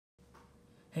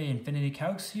Hey, Infinity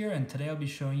Calcs here, and today I'll be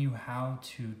showing you how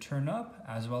to turn up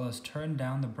as well as turn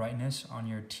down the brightness on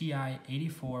your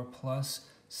TI-84 Plus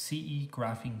CE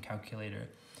graphing calculator.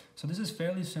 So this is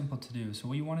fairly simple to do. So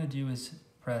what you want to do is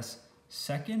press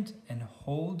second and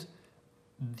hold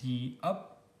the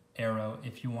up arrow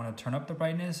if you want to turn up the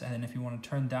brightness, and then if you want to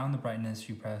turn down the brightness,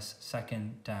 you press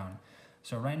second down.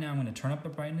 So right now I'm going to turn up the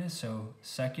brightness, so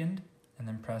second, and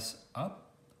then press up.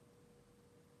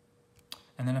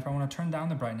 And then if I want to turn down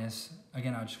the brightness,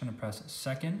 again, I'm just going to press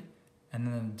second and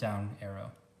then the down arrow.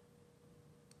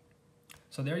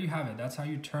 So there you have it. That's how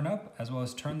you turn up as well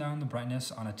as turn down the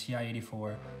brightness on a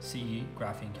TI-84 CE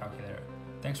graphing calculator.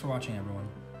 Thanks for watching, everyone.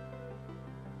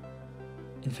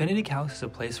 Infinity Calcs is a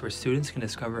place where students can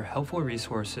discover helpful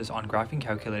resources on graphing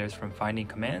calculators, from finding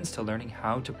commands to learning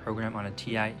how to program on a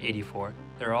TI-84.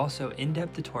 There are also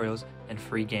in-depth tutorials and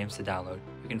free games to download.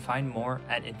 You can find more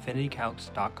at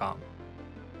infinitycalcs.com.